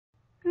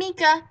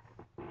Mika.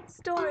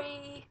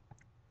 Story.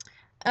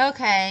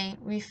 Okay,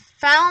 we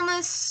found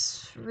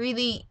this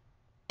really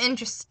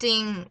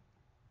interesting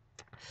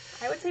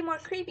I would say more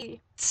creepy.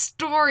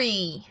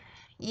 story.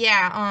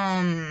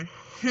 Yes,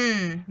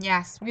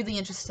 really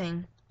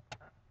interesting.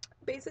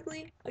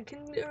 Basically, a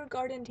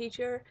kindergarten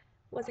teacher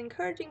was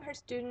encouraging her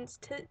students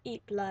to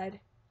eat blood.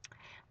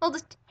 Well,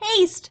 to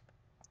taste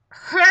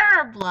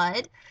her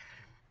blood.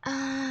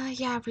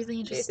 Yeah,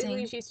 really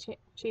Basically, interesting.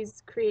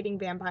 she's creating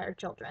vampire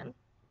children,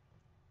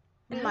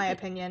 in my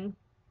opinion.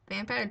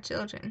 Vampire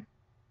children.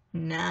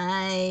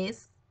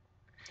 Nice.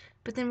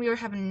 But then we were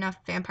having enough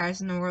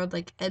vampires in the world,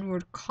 like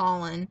Edward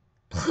Cullen.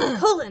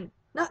 Colon,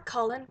 not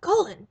Colin,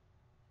 colon.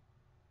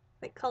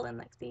 Like Cullen,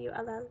 like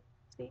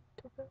C-U-L-L-C.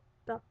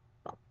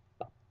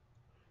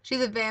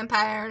 She's a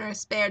vampire in her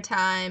spare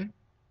time.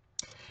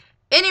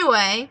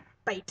 Anyway.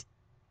 Bite.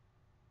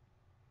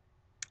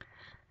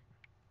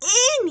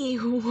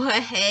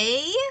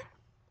 Anyway,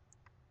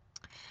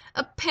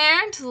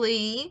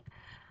 apparently,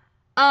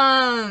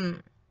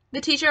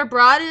 the teacher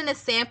brought in a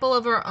sample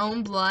of her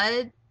own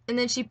blood, and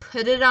then she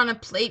put it on a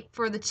plate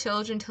for the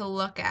children to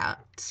look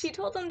at. She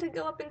told them to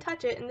go up and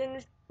touch it, and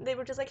then they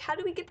were just like, "How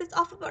do we get this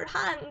off of our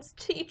hands,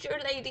 teacher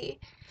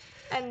lady?"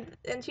 And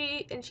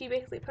she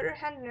basically put her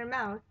hand in her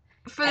mouth,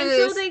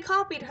 so they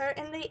copied her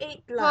and they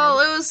ate blood.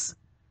 Well, it was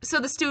so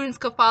the students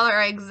could follow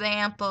her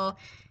example.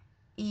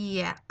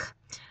 Yuck.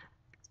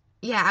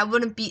 Yeah, I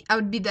would be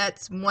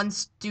that one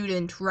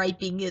student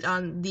writing it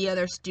on the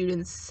other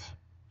student's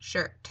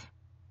shirt.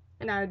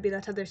 And I would be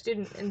that other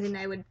student, and then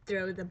I would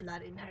throw the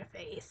blood in her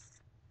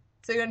face.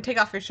 So you're gonna take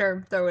off your shirt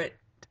and throw it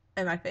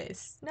in my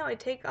face? No,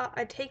 I'd take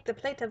the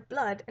plate of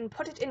blood and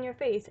put it in your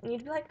face, and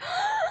you'd be like,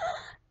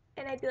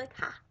 and I'd be like,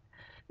 ha.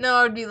 No,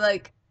 I would be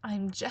like,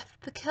 I'm Jeff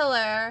the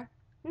Killer.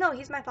 No,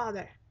 he's my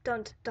father.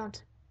 Don't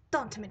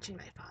mention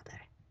my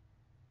father.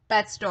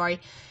 Bad story.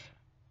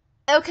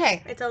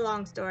 Okay. It's a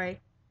long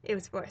story. It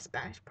was for a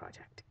Spanish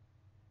project.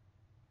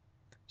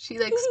 She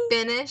likes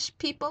Spanish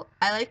people.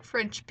 I like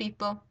French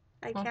people.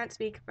 I can't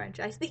speak French.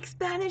 I speak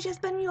Spanish,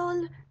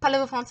 español.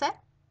 Parlez-vous français?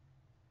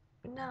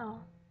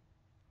 No.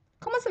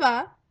 ¿Cómo se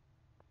va?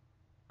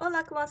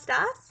 Hola, ¿cómo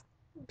estás?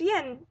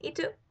 Bien. ¿Y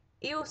tú?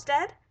 ¿Y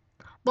usted?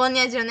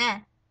 Bonne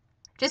journée.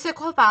 Je sais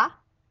quoi va?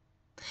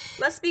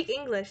 Let's speak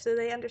English so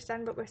they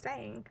understand what we're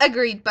saying.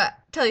 Agreed, but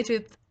tell you the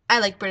truth, I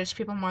like British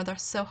people more. They're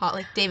so hot,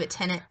 like David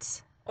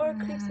Tennant. Or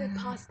crepe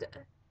pasta.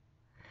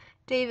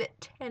 David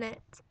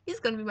Tennant.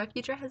 He's gonna be my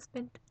future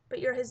husband. But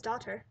you're his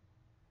daughter.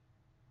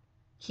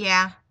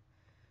 Yeah.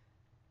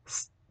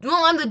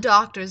 Well, I'm the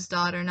doctor's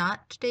daughter,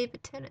 not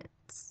David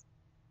Tennant's.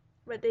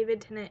 But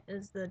David Tennant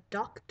is the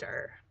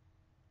doctor.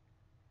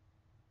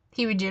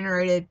 He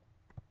regenerated.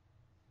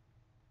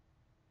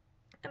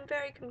 I'm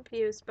very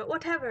confused, but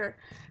whatever.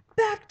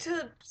 Back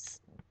to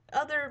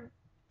other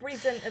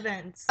recent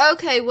events.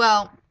 Okay,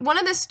 well, one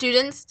of the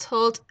students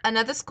told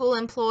another school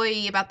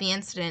employee about the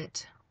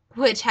incident,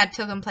 which had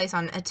taken place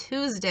on a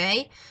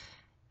Tuesday.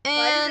 And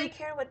why did they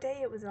care what day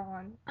it was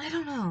on? I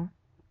don't know.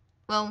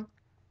 Well,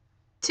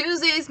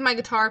 Tuesday's my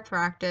guitar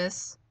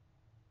practice,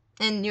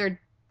 and your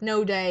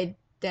no-day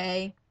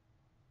day.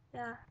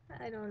 Yeah,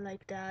 I don't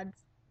like dads.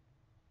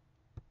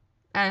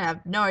 I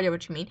have no idea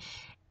what you mean.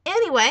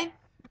 Anyway,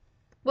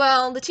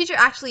 well, the teacher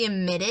actually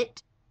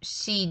admitted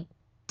she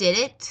did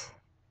it,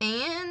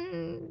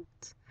 and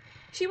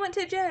she went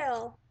to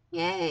jail.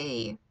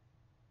 Yay.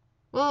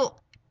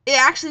 Well, it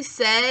actually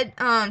said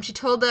she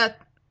told the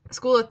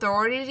school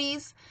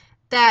authorities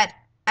that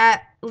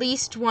at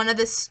least one of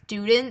the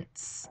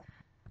students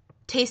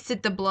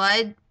tasted the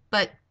blood,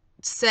 but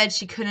said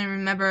she couldn't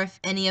remember if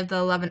any of the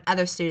 11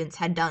 other students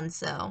had done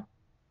so.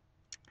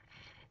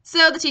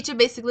 So the teacher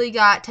basically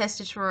got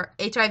tested for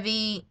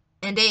HIV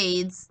and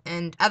AIDS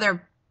and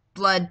other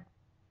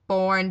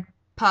blood-borne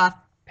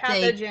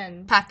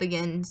pathogens.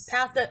 Pathogens.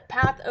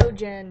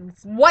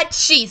 What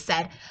she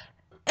said.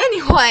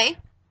 Anyway,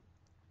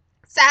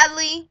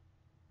 sadly,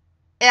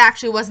 it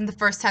actually wasn't the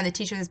first time the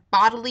teacher's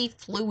bodily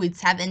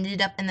fluids have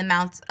ended up in the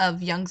mouths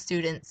of young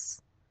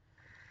students.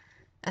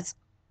 That's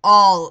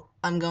all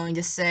I'm going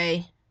to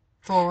say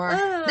for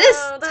this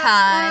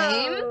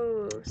time.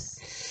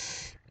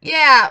 Gross.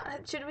 Yeah.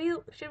 Should we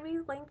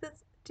link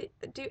this?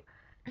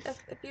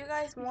 If you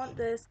guys want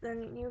this,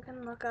 then you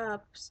can look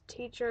up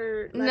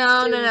teacher.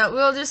 No.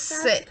 We'll just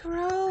say. That's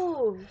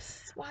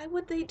gross. Why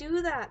would they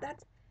do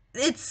that?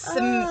 It's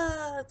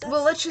that's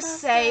well, let's just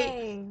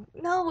say.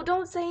 No,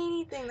 don't say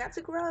anything. That's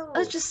gross.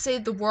 Let's just say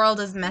the world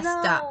is messed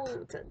up.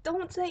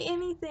 Don't say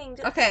anything.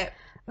 Okay,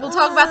 we'll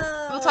talk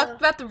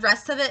about the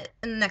rest of it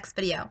in the next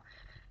video.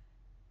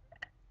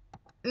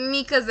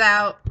 Mika's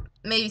out.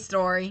 Maybe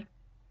Story.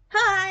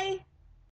 Hi.